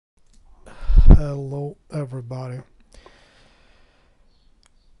Hello, everybody.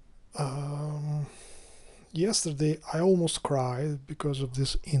 Um, Yesterday I almost cried because of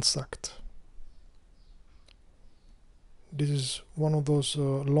this insect. This is one of those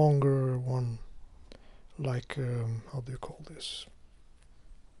longer one, like how do you call this?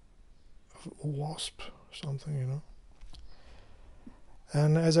 Wasp, something.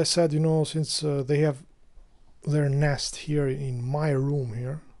 And as I said, since they have their nest here in my room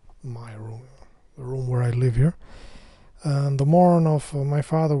here, my room, the room where I live here, and the morn of my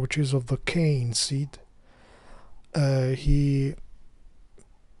father, which is of the cane seed, he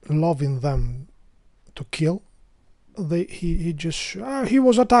loving them to kill. He just he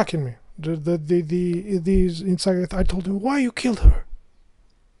was attacking me. These insect. I told him, why you killed her?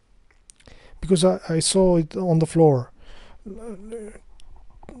 Because I saw it on the floor,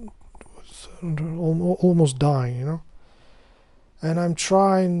 almost dying. And I'm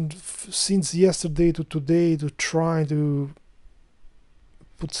trying since yesterday to today to try to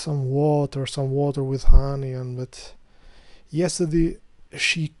put some water with honey, but yesterday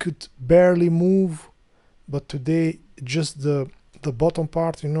she could barely move, but today just the bottom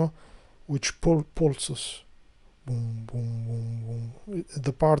part, which pulses, boom, boom, boom, boom.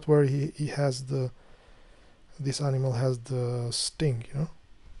 The part where he has this animal has the sting,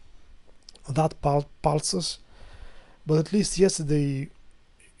 that pulses. But at least yesterday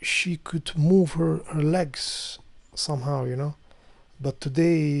she could move her legs somehow. But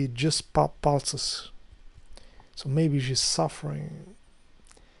today just pulses. So maybe she's suffering.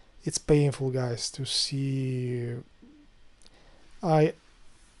 It's painful, guys, to see. I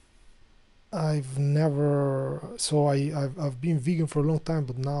I've never so I've been vegan for a long time,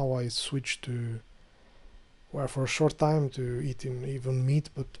 but now I switched to, well, for a short time, to eating even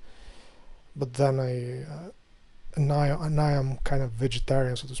meat, but then now I'm kind of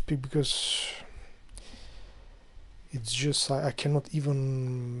vegetarian, so to speak, because it's just I cannot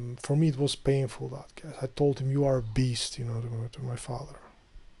even. For me, it was painful, that, guys. I told him, you are a beast, to my father,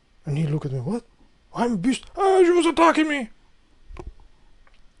 and he looked at me, what? I'm a beast? Oh, she was attacking me.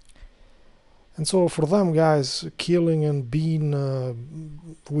 And so for them, guys, killing and being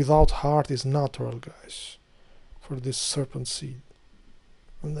without heart is natural, guys, for this serpent seed.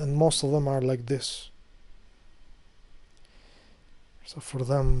 And most of them are like this. So for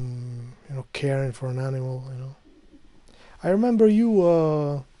them, caring for an animal. I remember you,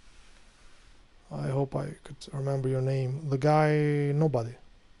 I hope I could remember your name. The guy, Nobody.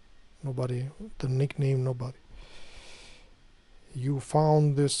 Nobody, the nickname Nobody. You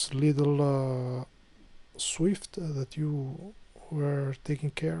found this little swift that you were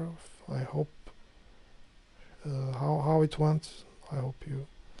taking care of. I hope how it went. I hope you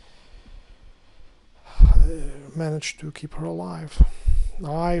managed to keep her alive.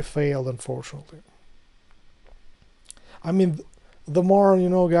 I failed, unfortunately. I mean, the more,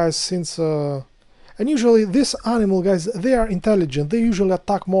 guys, since and usually this animal, guys, they are intelligent. They usually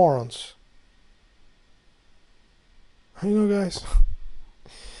attack morons. Guys.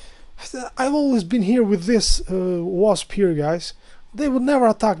 I've always been here with this wasp here, guys. They would never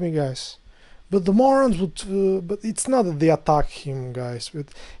attack me, guys. But the morons would. But it's not that they attack him, guys.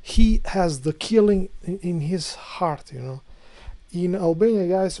 But he has the killing in his heart, In Albania,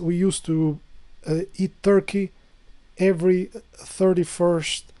 guys, we used to eat turkey every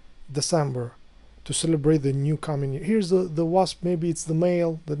 31st December to celebrate the new coming year. Here's the wasp. Maybe it's the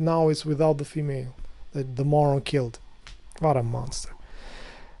male that now is without the female that the moron killed. What a monster.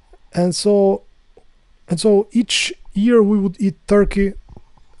 And so each year we would eat turkey.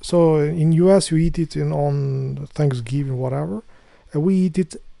 So in US you eat it on Thanksgiving, whatever, and we eat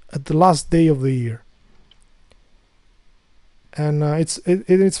it at the last day of the year. And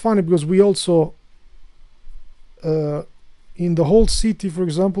it's funny because we also in the whole city, for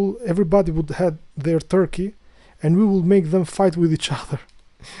example, everybody would have their turkey, and we would make them fight with each other.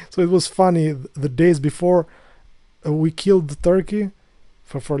 So it was funny the days before we killed the turkey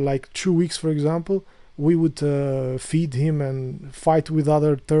for like 2 weeks, for example. We would feed him and fight with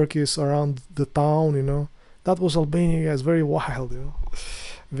other turkeys around the town. That was Albania, guys. Very wild,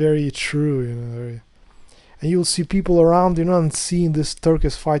 very true, very. And you'll see people around, and seeing these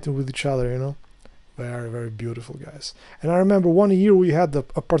turkeys fighting with each other. Very, very beautiful, guys. And I remember one year we had a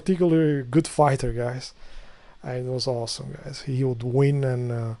particularly good fighter, guys. And it was awesome, guys. He would win,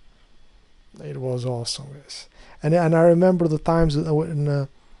 and it was awesome, guys. And I remember the times when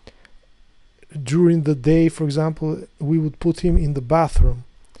during the day, for example, we would put him in the bathroom,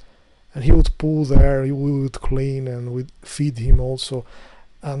 and he would poo there. We would clean, and we'd feed him also.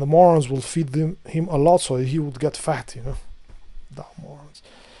 And the morons will feed him a lot, so he would get fat, Dumb morons.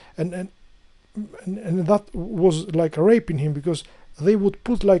 And and that was like raping him, because they would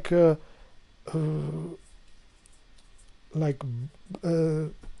put like uh, like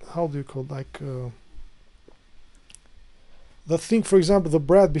how do you call it? Like the thing, for example, the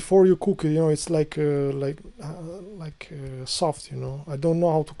bread before you cook it, you know, it's like soft, you know. I don't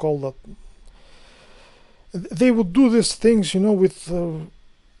know how to call that. They would do these things, you know, with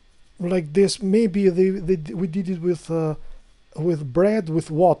like this. Maybe we did it with bread with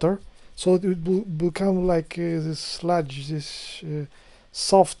water, so it will become like this sludge, this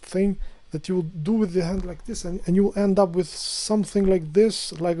soft thing that you will do with the hand like this, and you will end up with something like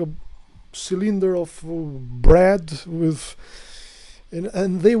this, like a cylinder of bread with,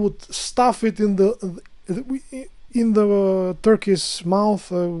 and they would stuff it in the turkey's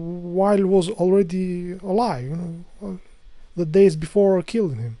mouth while it was already alive, you know, the days before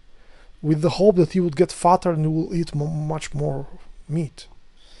killing him, with the hope that he would get fatter and he will eat much more meat.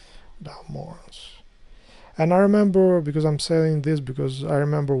 Damn morons. And I remember, because I'm saying this because I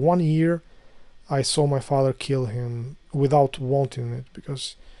remember 1 year I saw my father kill him without wanting it,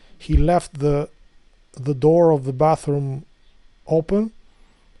 because he left the door of the bathroom open,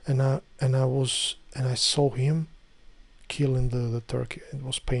 and I saw him killing the turkey. It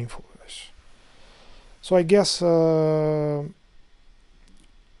was painful, guys. So I guess I'm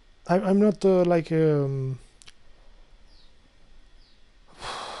not like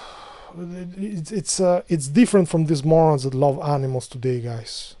it's different from these morons that love animals today,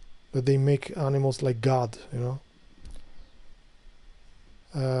 guys. That they make animals like God, you know.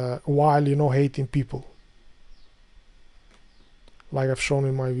 While, you know, hating people. Like I've shown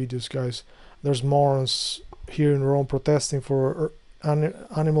in my videos, guys. There's morons here in Rome protesting for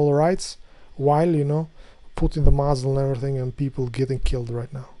animal rights, while, you know, putting the muzzle and everything, and people getting killed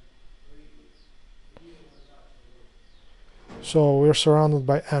right now. So we're surrounded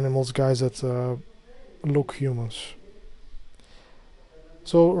by animals, guys, that look humans.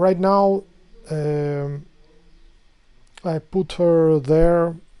 So right now I put her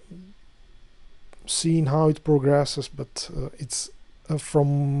there, seeing how it progresses, but it's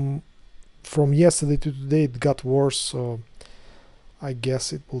from yesterday to today it got worse, so I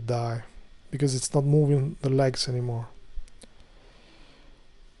guess it will die, because it's not moving the legs anymore.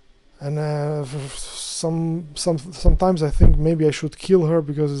 And sometimes I think maybe I should kill her,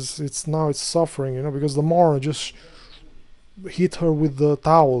 because it's now it's suffering, you know, because the moron just hit her with the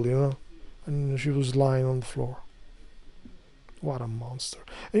towel, you know, and she was lying on the floor. What a monster.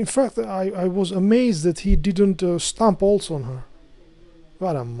 In fact, I was amazed that he didn't stomp also on her.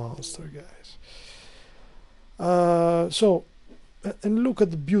 What a monster, guys. So, and look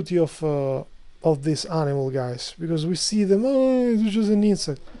at the beauty of this animal, guys, because we see them, oh, it's just an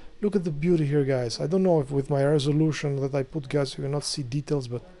insect. Look at the beauty here, guys. I don't know if with my resolution that I put, guys, you cannot see details,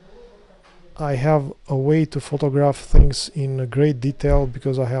 but I have a way to photograph things in great detail,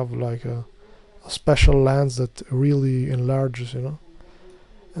 because I have like a special lens that really enlarges, you know.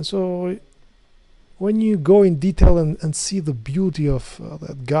 And so when you go in detail and see the beauty of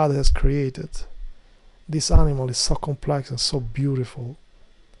that God has created, this animal is so complex and so beautiful.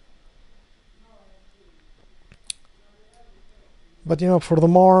 But, you know, for the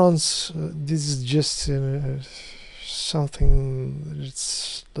morons, this is just something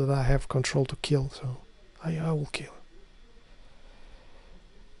that I have control to kill, so I will kill.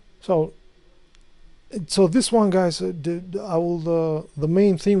 So this one, guys, the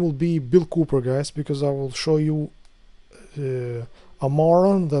main thing will be Bill Cooper, guys, because I will show you a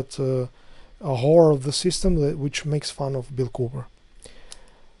moron that a whore of the system which makes fun of Bill Cooper.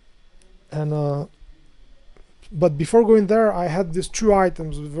 And but before going there, I had these two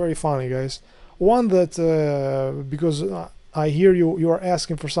items, very funny, guys. One that because I hear you are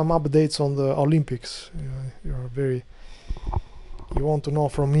asking for some updates on the Olympics. You are very, you want to know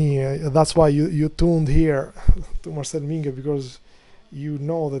from me. That's why you tuned here to Marcel Minga, because you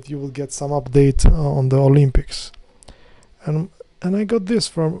know that you will get some update on the Olympics. And I got this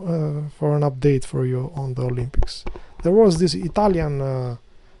for an update for you on the Olympics. There was this Italian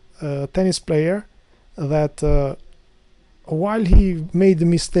tennis player that while he made the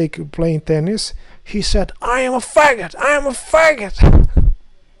mistake playing tennis, he said, I am a faggot, I am a faggot.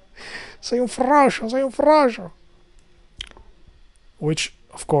 Sei un frascio, sei un frascio. Which,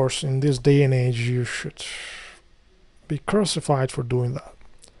 of course, in this day and age, you should be crucified for doing that.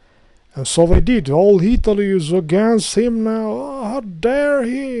 And so they did. All Italy is against him now. Oh, how dare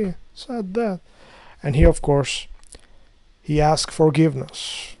he said that. And he, of course, he asked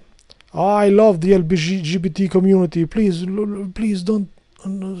forgiveness. Oh, I love the LGBT community. Please don't.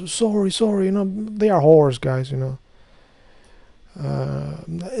 Sorry. You know, they are whores, guys. You know.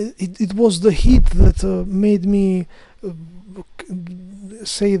 It was the heat that made me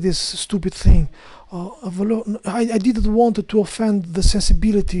say this stupid thing. I didn't want to offend the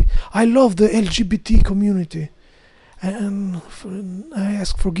sensibility. I love the LGBT community, and I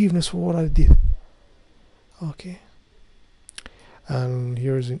ask forgiveness for what I did. Okay. And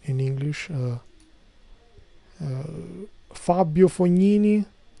here's in English. Fabio Fognini,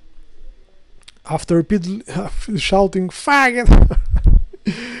 after repeatedly shouting "faggot"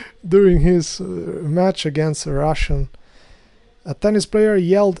 during his match against a Russian, a tennis player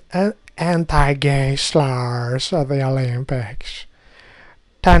yelled anti-gay slurs at the Olympics.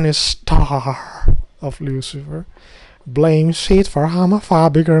 Tennis star of Lucifer blames it for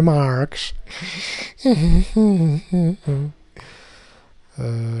homophobic remarks.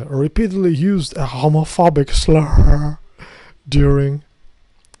 Repeatedly used a homophobic slur during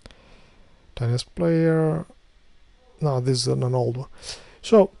tennis player. No, this is an old one.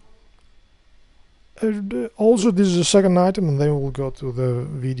 So also this is the second item, and then we'll go to the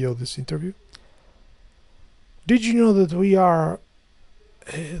video of this interview. Did you know that we are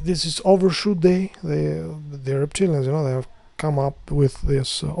this is overshoot day? The reptilians, they have come up with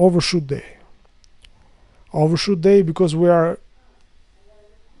this overshoot day. Overshoot day because we are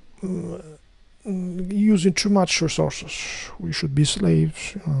using too much resources. We should be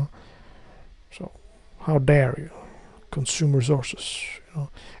slaves, So how dare you consume resources?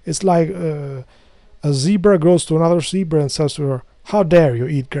 It's like a zebra goes to another zebra and says to her, "How dare you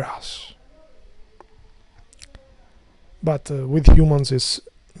eat grass?" But with humans,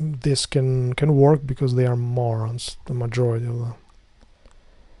 this can work because they are morons, the majority of them.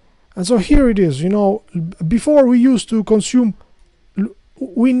 And so here it is. Before we used to consume.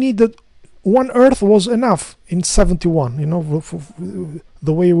 We needed one Earth was enough in 71,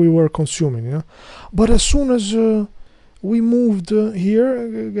 the way we were consuming, But as soon as we moved here,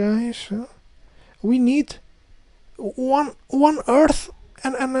 guys, we need one Earth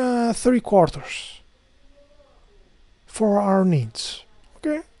and 3/4 for our needs.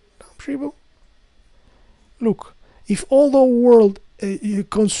 Okay, people. Look, if all the world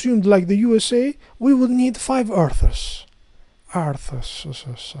consumed like the USA, we would need 5 Earths.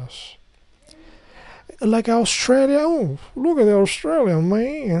 Like Australia. Oh, look at the Australian,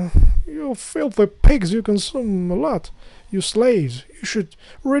 man. You filthy pigs, you consume a lot. You slaves, you should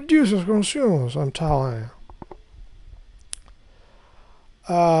reduce your consumers, I'm telling you.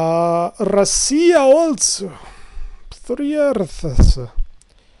 Russia also. 3 Earths.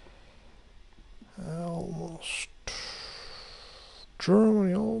 Almost.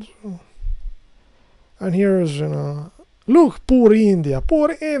 Germany also. And here's, look, poor India.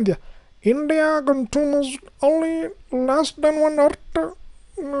 India consumes only less than 1 Earth.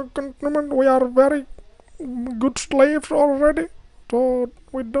 We are very good slaves already, so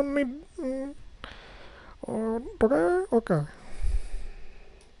we don't need. Okay.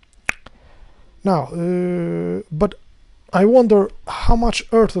 Now, but I wonder how much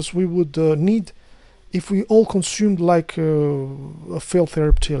Earths we would need if we all consumed like a filthy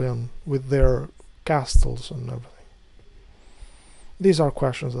reptilian with their castles and everything. These are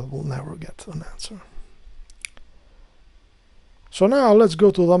questions that will never get an answer. So now let's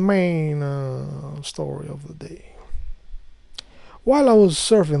go to the main story of the day. While I was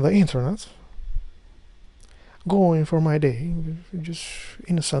surfing the internet, going for my day, just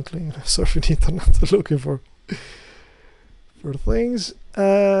innocently surfing the internet, looking for things,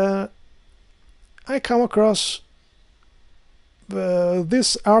 I come across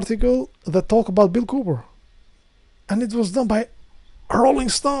this article that talk about Bill Cooper, and it was done by Rolling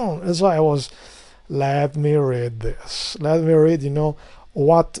Stone. As I was, let me read this. Let me read,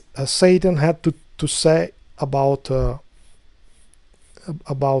 what Satan had to say about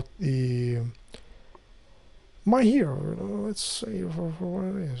the my hero. Let's say for what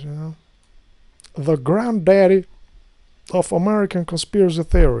it is, the granddaddy of American conspiracy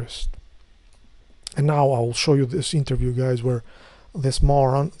theorists. And now I will show you this interview, guys, where this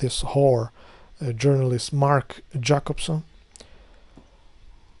moron, this whore, journalist Mark Jacobson,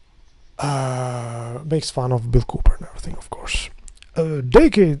 makes fun of Bill Cooper and everything, of course.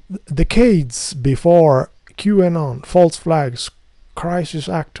 Decades before QAnon, false flags, crisis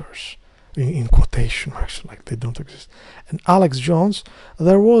actors, in quotation marks, like they don't exist, and Alex Jones,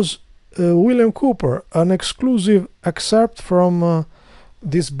 there was William Cooper, an exclusive excerpt from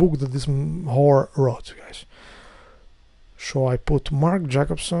this book that this whore wrote, guys. So I put Mark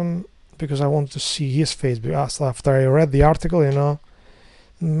Jacobson because I wanted to see his face. Because after I read the article,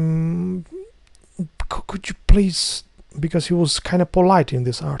 could you please, because he was kind of polite in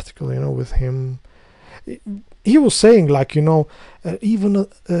this article, with him. He was saying, like, you know, even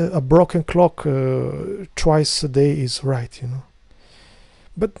a broken clock twice a day is right, you know.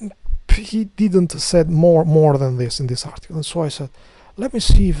 But he didn't said more than this in this article, and so I said, let me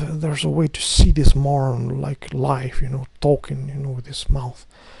see if there's a way to see this more like live, you know, talking, you know, with his mouth.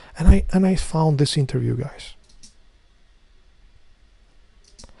 And I found this interview, guys.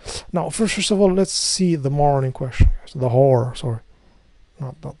 Now, first of all, let's see the moron in question, guys. The horror, sorry,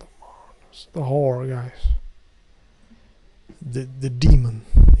 not the moron, the horror, guys. The demon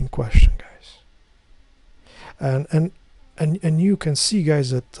in question, guys. And you can see,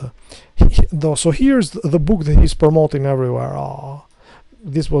 guys, that so here's the book that he's promoting everywhere.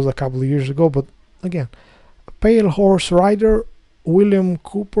 This was a couple of years ago, but again, Pale Horse Rider, William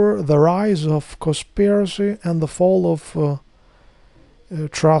Cooper, The Rise of Conspiracy and the Fall of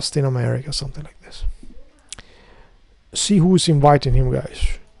Trust in America, something like this. See who's inviting him,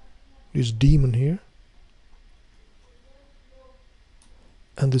 guys. This demon here.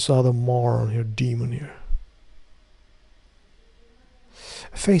 And this other moron here, demon here.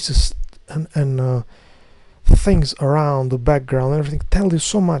 Faces and things around the background, everything tell you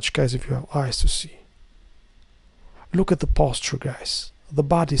so much, guys, if you have eyes to see. Look at the posture, guys. The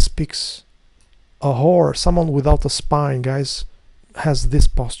body speaks. A horror, someone without a spine, guys, has this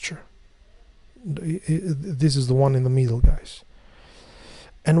posture. This is the one in the middle, guys.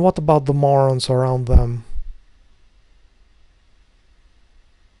 And what about the morons around them?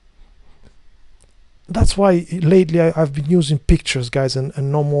 That's why lately I've been using pictures, guys, and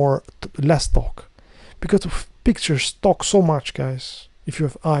no more, less talk. Because pictures talk so much, guys, if you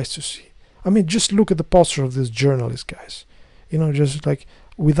have eyes to see. I mean, just look at the posture of this journalist, guys. You know, just like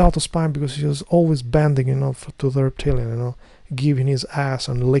without a spine, because he was always bending, you know, to the reptilian, you know, giving his ass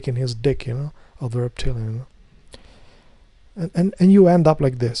and licking his dick, you know, of the reptilian, you know. And you end up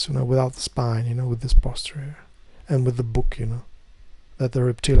like this, you know, without the spine, you know, with this posture here. And with the book, you know, that the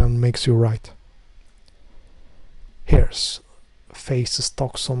reptilian makes you write. Here's faces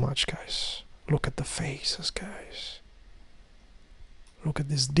talk so much, guys. Look at the faces, guys. Look at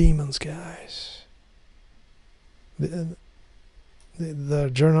these demons, guys. The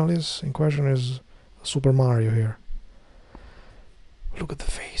journalist in question is Super Mario here. Look at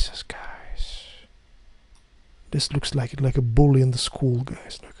the faces, guys. This looks like a bully in the school,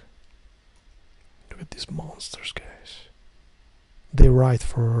 guys. Look at these monsters, guys. They write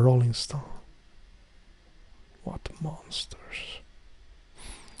for a Rolling Stone. What monsters.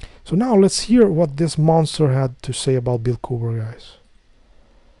 So now let's hear what this monster had to say about Bill Cooper, guys.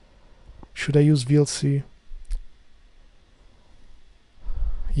 Should I use VLC?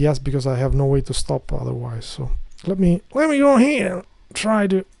 Yes, because I have no way to stop otherwise. So let me go here. Try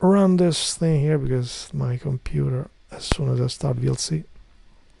to run this thing here, because my computer, as soon as I start VLC,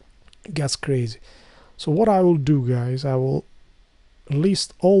 gets crazy. So what I will do, guys, I will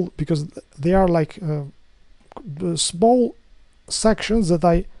list all, because they are like the small sections that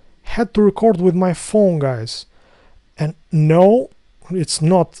I had to record with my phone, guys. And no, it's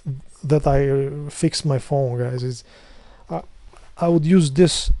not that I fixed my phone, guys. It's I would use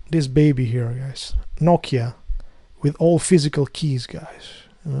this baby here, guys, Nokia, with all physical keys, guys.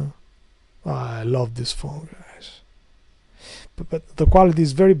 You know? I love this phone, guys. But the quality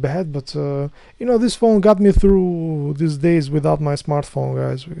is very bad. But you know, this phone got me through these days without my smartphone,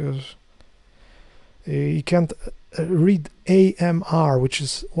 guys, because you can't read AMR, which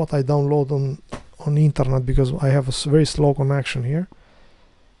is what I download on the internet, because I have a very slow connection here,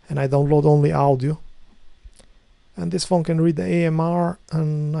 and I download only audio. And this phone can read the AMR,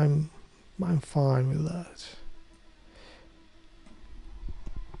 and I'm fine with that.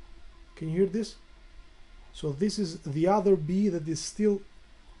 Can you hear this? So this is the other bee that is still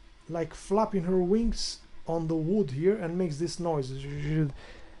like flapping her wings on the wood here and makes this noise.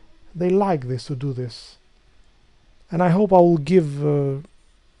 They like this, to do this. And I hope I will give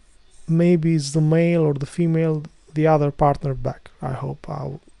maybe it's the male or the female, the other partner back. I hope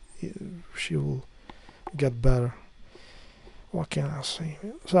she will get better. What can I say?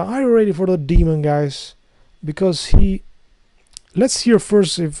 So are you ready for the demon, guys? Because he... Let's hear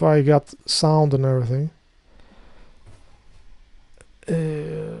first if I got sound and everything.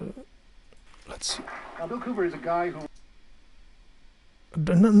 Let's see. Now, Bill Cooper is a guy who...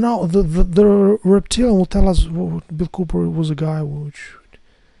 No, the reptilian will tell us Bill Cooper was a guy which...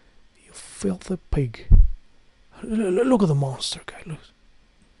 You filthy pig. Look at the monster, guy. Look.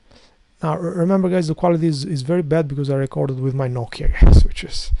 Now, remember, guys, the quality is very bad because I recorded with my Nokia, guys, which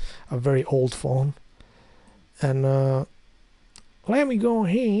is a very old phone. And let me go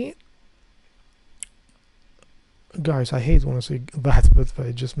here. Guys, I hate when I say that, but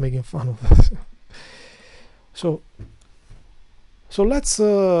I'm just making fun of this. So let's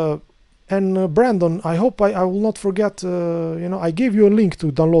and Brandon, I hope I will not forget. I gave you a link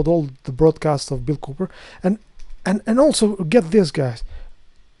to download all the broadcasts of Bill Cooper, and also get this, guys.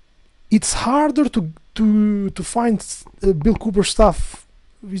 It's harder to find Bill Cooper stuff.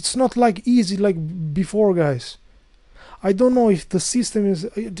 It's not like easy like before, guys. I don't know if the system is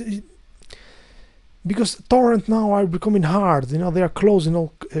because torrent now are becoming hard. They are closing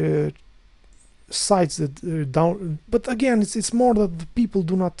all sites that down. But again, it's more that the people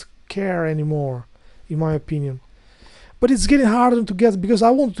do not care anymore, in my opinion. But it's getting harder to get, because I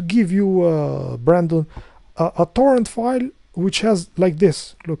want to give you, Brandon, a torrent file which has like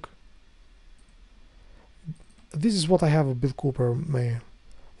this. Look, this is what I have of Bill Cooper, man.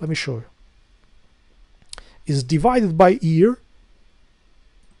 Let me show you. It's divided by year,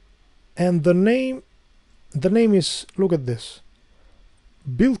 and the name is, look at this,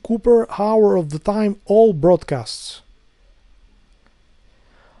 Bill Cooper, Hour of the Time, all broadcasts.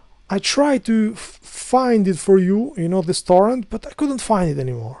 I tried to find it for you, this torrent, but I couldn't find it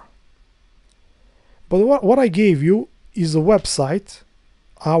anymore. But what I gave you is a website,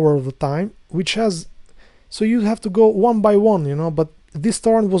 Hour of the Time, which has, so you have to go one by one, but this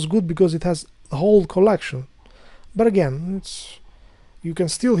torrent was good because it has the whole collection. But again, you can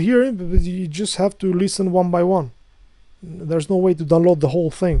still hear it, but you just have to listen one by one. There's no way to download the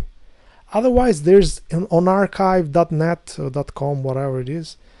whole thing. Otherwise, there's on archive.net or .com, whatever it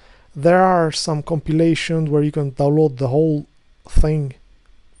is, there are some compilations where you can download the whole thing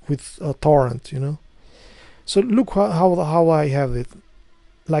with a torrent, So look how I have it.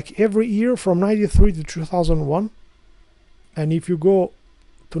 Like every year from 93 to 2001, and if you go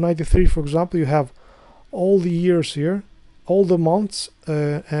to 93, for example, you have all the years here, all the months,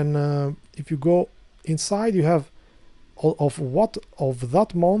 and if you go inside, you have of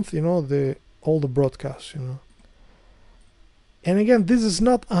that month, all the broadcasts, And again, this is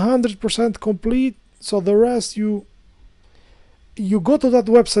not 100% complete, so the rest you go to that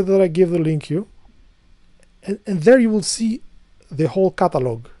website that I gave the link you, and there you will see the whole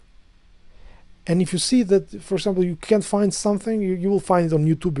catalog. And if you see that, for example, you can't find something, you will find it on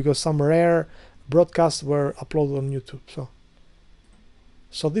YouTube, because some rare broadcasts were uploaded on YouTube.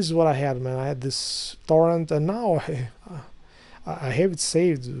 So this is what I had, man. I had this torrent, and now I have it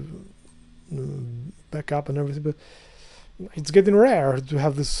saved, backup and everything, but it's getting rare to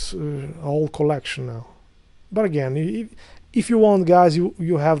have this whole collection now. But again, if you want, guys,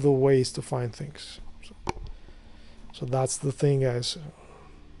 you have the ways to find things. So that's the thing, guys.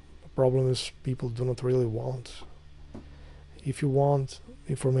 The problem is people do not really want. If you want,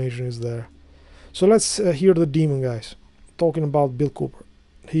 information is there. So let's hear the demon, guys, talking about Bill Cooper.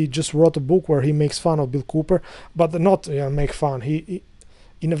 He just wrote a book where he makes fun of Bill Cooper, but not make fun. He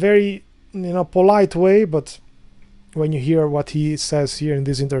in a very polite way, but when you hear what he says here in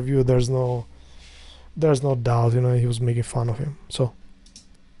this interview, there's no doubt, he was making fun of him. So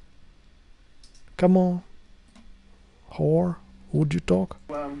come on, whore, would you talk?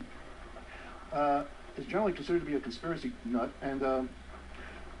 Is generally considered to be a conspiracy nut, and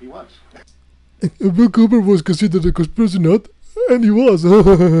he was. Bill Cooper was considered a conspiracy nut, and he was.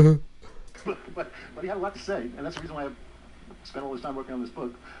 but he had a lot to say, and that's the reason why I spent all this time working on this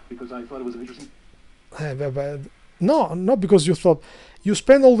book, because I thought it was an interesting. No, not because you thought. You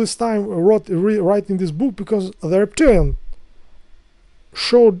spent all this time writing this book because the reptilian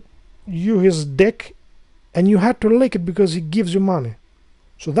showed you his dick, and you had to lick it because he gives you money.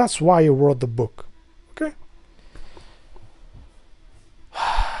 So that's why you wrote the book. Okay?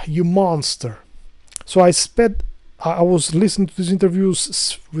 You monster. So I was listening to these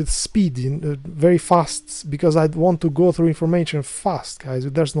interviews with speed, very fast, because I want to go through information fast,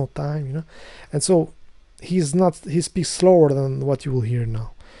 guys. There's no time, And so he speaks slower than what you will hear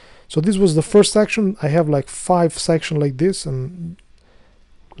now. So this was the first section. I have like 5 sections like this, and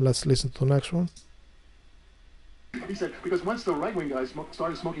let's listen to the next one. He said, because once the right-wing guys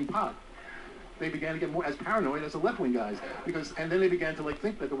started smoking pot, they began to get more as paranoid as the left-wing guys, and then they began to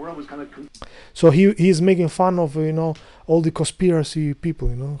think that the world was kind of. So he's making fun of all the conspiracy people,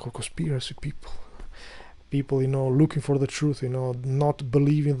 conspiracy people, looking for the truth, not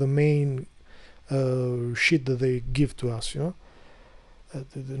believing the main shit that they give to us,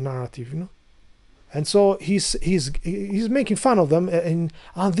 the narrative, And so he's making fun of them, and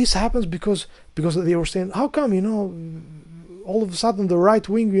this happens because they were saying, how come all of a sudden the right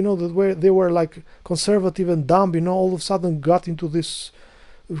wing, they were like conservative and dumb, all of a sudden got into this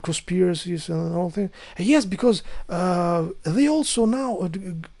conspiracies and all things. And yes, because they also now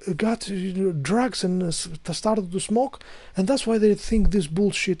got drugs and started to smoke, and that's why they think this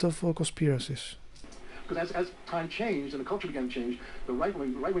bullshit of conspiracies. because as time changed and the culture began to change, the right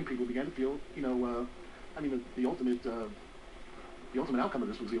wing people began to feel, I mean, the ultimate outcome of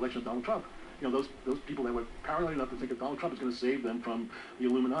this was the election of Donald Trump. Those people that were paranoid enough to think that Donald Trump is going to save them from the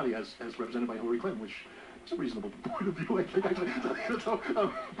Illuminati, as represented by Hillary Clinton, which is a reasonable point of view, I think, actually.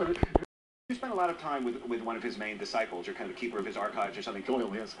 You spent a lot of time with one of his main disciples, or kind of keeper of his archives or something.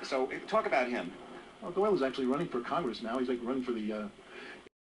 Doyle, yes. So talk about him. Well, Doyle is actually running for Congress now. He's like running for the...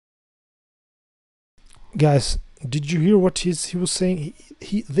 Guys, did you hear what he was saying?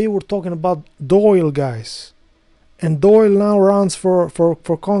 They were talking about Doyle, guys. And Doyle now runs for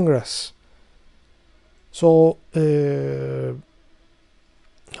Congress. So,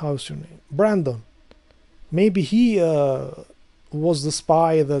 how's your name? Brandon. Maybe he was the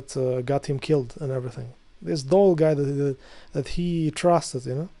spy that got him killed and everything. This Doyle guy that he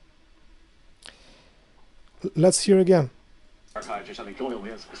trusted, Let's hear again. Archives or something. Doyle,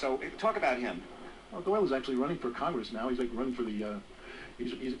 yes. So talk about him. Well, Doyle is actually running for Congress now. He's like running for the...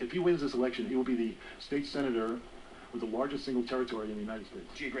 if he wins this election, he will be the state senator with the largest single territory in the United States.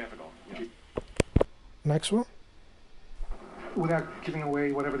 Geographical. Yeah. Next one. Without giving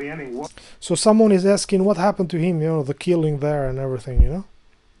away whatever the ending was. So someone is asking what happened to him, the killing there and everything,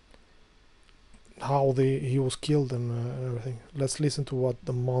 how he was killed and everything. Let's listen to what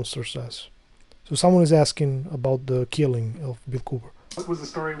the monster says. So someone is asking about the killing of Bill Cooper. What was the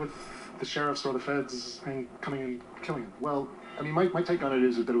story with the sheriffs or the feds and coming and killing him? Well, I mean, my take on it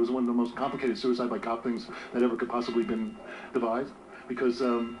is that it was one of the most complicated suicide by cop things that ever could possibly been devised, because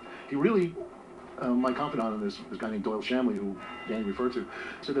he really, my confidant in this guy named Doyle Shamley, who Danny referred to,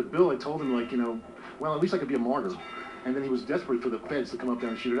 said that Bill had told him, well, at least I could be a martyr. And then he was desperate for the feds to come up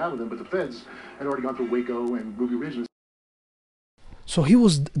there and shoot it out with him, but the feds had already gone through Waco and Ruby Ridge. So he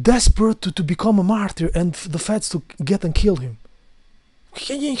was desperate to become a martyr and the feds to get and kill him.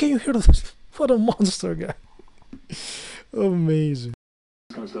 Can you hear this? What a monster guy. Amazing.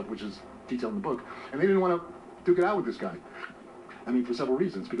 This kind of stuff, which is detailed in the book. And they didn't want to duke it out with this guy. I mean, for several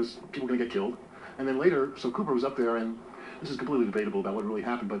reasons, because people were going to get killed. And then later, so Cooper was up there, and this is completely debatable about what really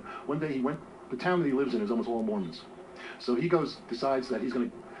happened, but one day the town that he lives in is almost all Mormons. So he decides that he's going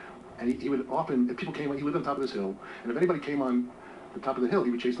to, and he would often, if people came, he lived on top of this hill, and if anybody came on the top of the hill, he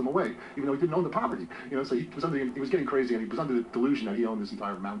would chase them away, even though he didn't own the property. So he was getting crazy, and he was under the delusion that he owned this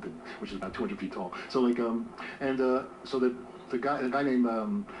entire mountain, which is about 200 feet tall. So so the guy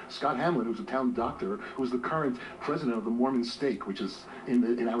named Scott Hamlin, who's a town doctor, who's the current president of the Mormon Stake, which is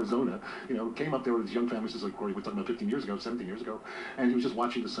in Arizona, came up there with his young family. This is like we're talking about 15 years ago, 17 years ago, and he was just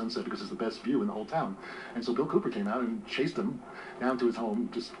watching the sunset because it's the best view in the whole town. And so Bill Cooper came out and chased him down to his home,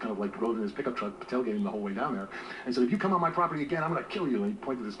 just kind of like rode in his pickup truck, tailgating the whole way down there, and said, "If you come on my property again, I'm going to kill you." And he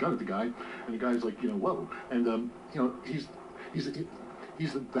pointed his gun at the guy, and the guy's like, whoa. And the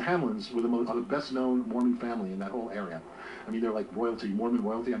Hamlins are the best known Mormon family in that whole area. I mean, they're like royalty, Mormon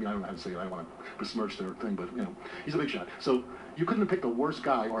royalty. I mean, I don't know how to say it. I don't want to besmirch their thing, but, he's a big shot. So you couldn't have picked a worse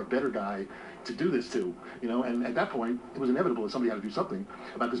guy or a better guy to do this to, and at that point, it was inevitable that somebody had to do something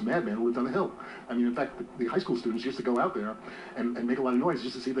about this madman who lived on the hill. I mean, in fact, the high school students used to go out there and make a lot of noise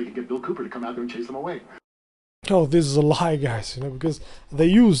just to see if they could get Bill Cooper to come out there and chase them away. Oh, this is a lie, guys, because they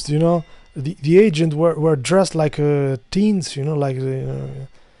used, the agent were dressed like teens, like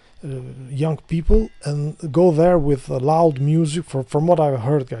young people, and go there with loud music. From what I've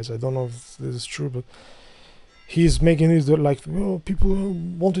heard, guys, I don't know if this is true, but he's making this like, people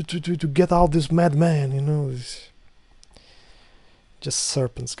wanted to get out this madman, this just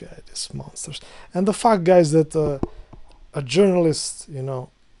serpents, guys, these monsters. And the fact, guys, that a journalist,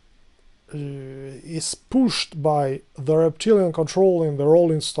 is pushed by the reptilian controlling the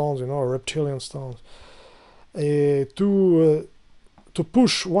Rolling Stones, reptilian stones, to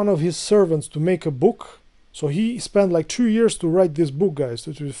push one of his servants to make a book. So he spent like 2 years to write this book, guys,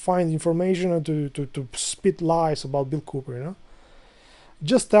 to find information and to spit lies about Bill Cooper,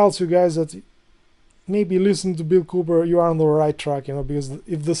 Just tells you guys that maybe listen to Bill Cooper, you are on the right track, because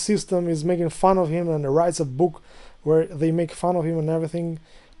if the system is making fun of him and writes a book where they make fun of him and everything,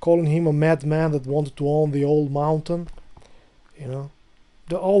 calling him a madman that wanted to own the old mountain,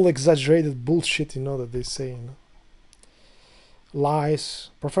 the all exaggerated bullshit, that they say, lies,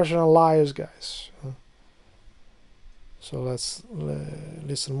 professional liars, guys. So let's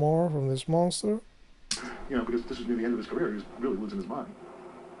listen more from this monster. Because this was near the end of his career, he was really losing his mind.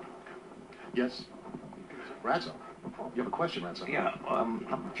 Yes, Ransom. You have a question, Ransom? Yeah,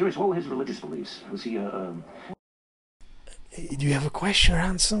 I'm curious. What were his religious beliefs? Was he Do you have a question,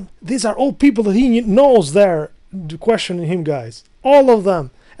 Ransom? These are all people that he knows there questioning him, guys. All of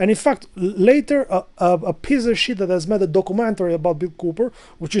them. And in fact, later, a piece of shit that has made a documentary about Bill Cooper,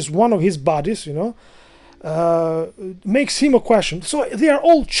 which is one of his buddies, makes him a question. So they are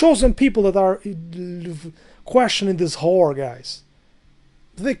all chosen people that are questioning this horror, guys.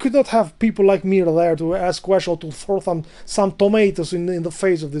 They could not have people like me there to ask questions, to throw some tomatoes in the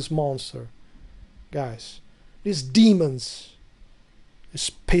face of this monster. Guys, these demons, these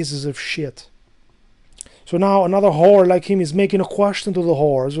pieces of shit. So now another whore like him is making a question to the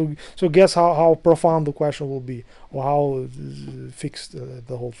whore. So guess how profound the question will be, or how fixed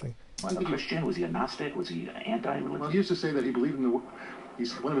the whole thing. Was he a Christian? Was he a Gnostic? Was he anti-religion? Well, he used to say that he believed in the.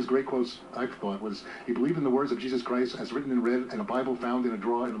 One of his great quotes, I thought, was he believed in the words of Jesus Christ as written in red and a Bible found in a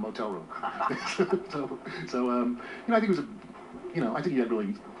drawer in a motel room. I think it was I think he had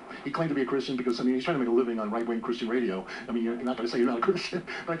really. He claimed to be a Christian because, he's trying to make a living on right-wing Christian radio. You're not going to say you're not a Christian,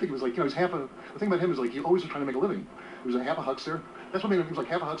 but I think it was like, he's the thing about him is like, he always was trying to make a living. He was half a huckster. That's what made him, he was like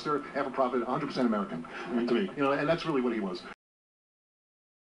half a huckster, half a prophet, 100% American, to me. And that's really what he was.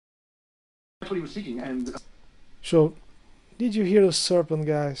 That's what he was seeking, and... So, did you hear the serpent,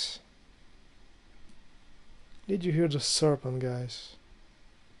 guys? Did you hear the serpent, guys?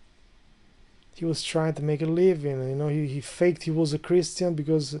 He was trying to make a living, he faked he was a Christian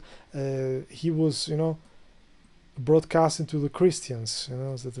because he was, broadcasting to the Christians,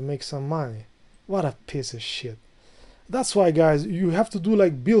 so to make some money. What a piece of shit. That's why, guys, you have to do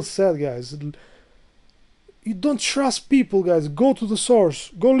like Bill said, guys. You don't trust people, guys. Go to the source.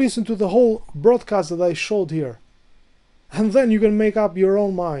 Go listen to the whole broadcast that I showed here. And then you can make up your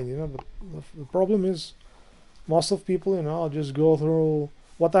own mind, But the problem is, most of people, just go through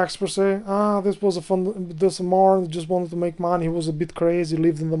what experts say. This was this Marn just wanted to make money. He was a bit crazy,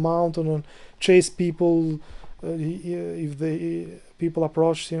 lived in the mountain and chased people if people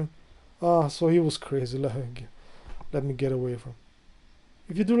approached him. So he was crazy. Let me get away from.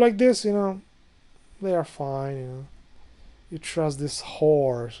 If you do like this, they are fine. You trust this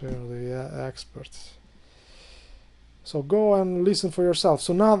horse, the experts. So go and listen for yourself.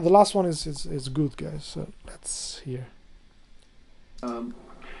 So now the last one is good, guys. So let's hear.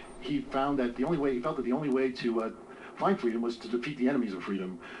 He found that he felt that the only way to find freedom was to defeat the enemies of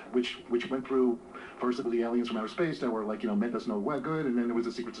freedom, which went through first with the aliens from outer space that were like, meant us no good, and then there was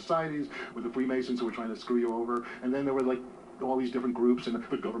the secret societies with the Freemasons who were trying to screw you over, and then there were like all these different groups and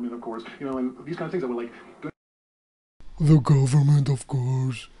the government, of course, and these kind of things that were like good. The government, of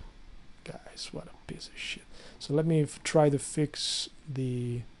course. Guys, what a piece of shit. So let me try to fix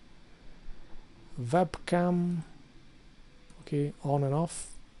the webcam. Okay, on and off.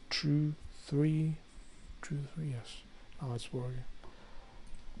 2, 3, 2, 3, yes. Now it's working.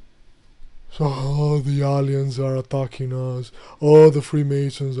 So, the aliens are attacking us. The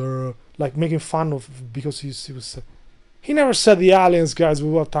Freemasons are like making fun of because he never said the aliens, guys,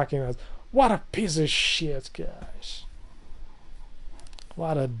 were attacking us. What a piece of shit, guys.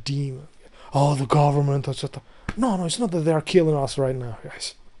 What a demon. The government, etc. No, it's not that they are killing us right now,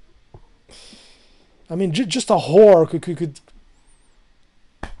 guys. Just a whore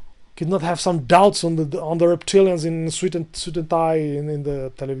could not have some doubts on the reptilians in suit and tie in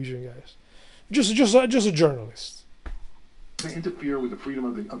the television, guys. Just a journalist. They interfere with the freedom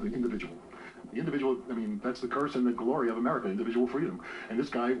of the individual. The individual, that's the curse and the glory of America, individual freedom. And this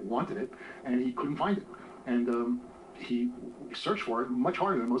guy wanted it, and he couldn't find it. And he searched for it much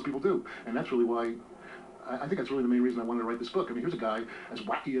harder than most people do. And that's really why, I think that's really the main reason I wanted to write this book. Here's a guy, as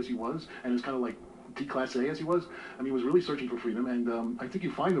wacky as he was, and as kind of like Class A as he was, he was really searching for freedom, and I think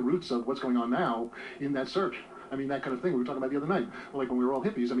you find the roots of what's going on now in that search. That kind of thing we were talking about the other night. Like when we were all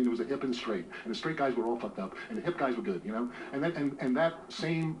hippies, there was a hip and a straight, and the straight guys were all fucked up, and the hip guys were good, and that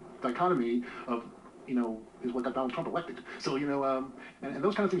same dichotomy of, is what got Donald Trump elected. So, and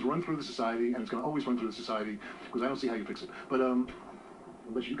those kind of things run through the society, and it's going to always run through the society, because I don't see how you fix it. But,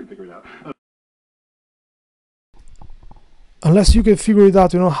 unless you can figure it out. Unless you can figure it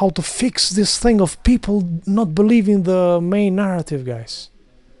out, how to fix this thing of people not believing the main narrative, guys.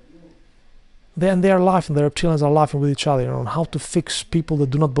 They are laughing, the reptilians are laughing with each other, on how to fix people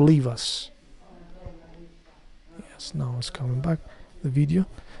that do not believe us. Yes, now it's coming back, the video.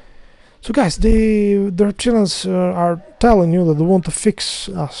 So guys, the reptilians are telling you that they want to fix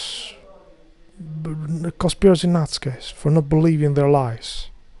us. Conspiracy nuts, guys, for not believing their lies.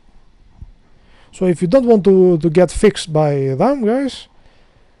 So if you don't want to get fixed by them, guys,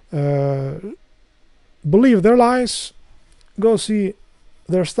 believe their lies, go see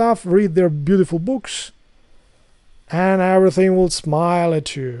their stuff, read their beautiful books, and everything will smile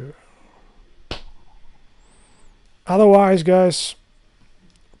at you. Otherwise, guys,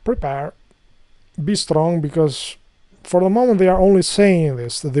 prepare, be strong, because for the moment they are only saying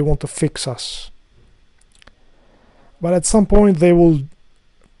this, that they want to fix us. But at some point they will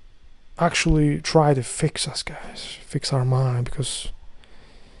actually try to fix us, guys, fix our mind, because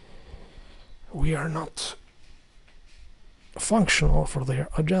we are not functional for their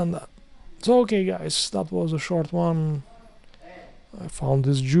agenda. So okay, guys, that was a short one. I found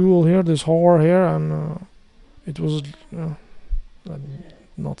this jewel here, this whore here, and it was I'd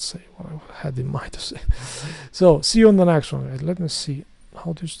not say what I had in mind to say. So see you on the next one, guys. Let me see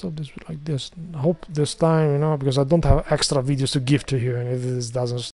how to stop this like this. I hope this time, because I don't have extra videos to give to you, and if this doesn't